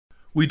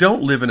We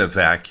don't live in a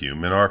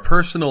vacuum, and our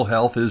personal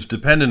health is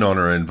dependent on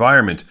our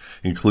environment,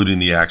 including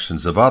the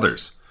actions of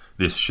others.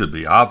 This should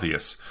be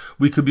obvious.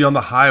 We could be on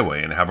the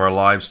highway and have our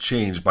lives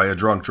changed by a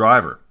drunk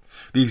driver.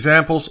 The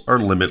examples are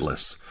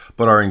limitless,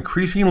 but our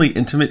increasingly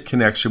intimate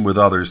connection with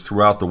others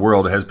throughout the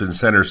world has been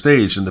center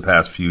stage in the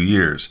past few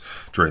years.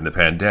 During the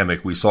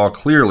pandemic, we saw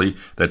clearly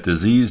that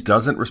disease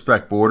doesn't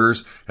respect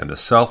borders, and the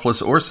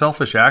selfless or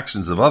selfish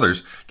actions of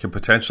others can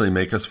potentially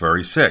make us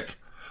very sick.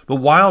 The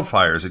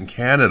wildfires in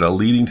Canada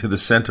leading to the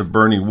scent of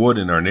burning wood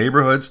in our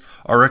neighborhoods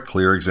are a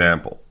clear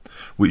example.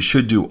 We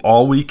should do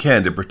all we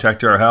can to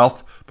protect our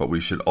health, but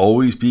we should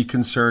always be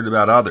concerned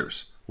about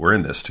others. We're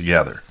in this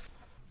together.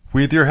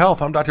 With your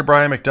health, I'm Dr.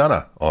 Brian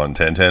Mcdonough on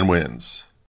 1010 Wins.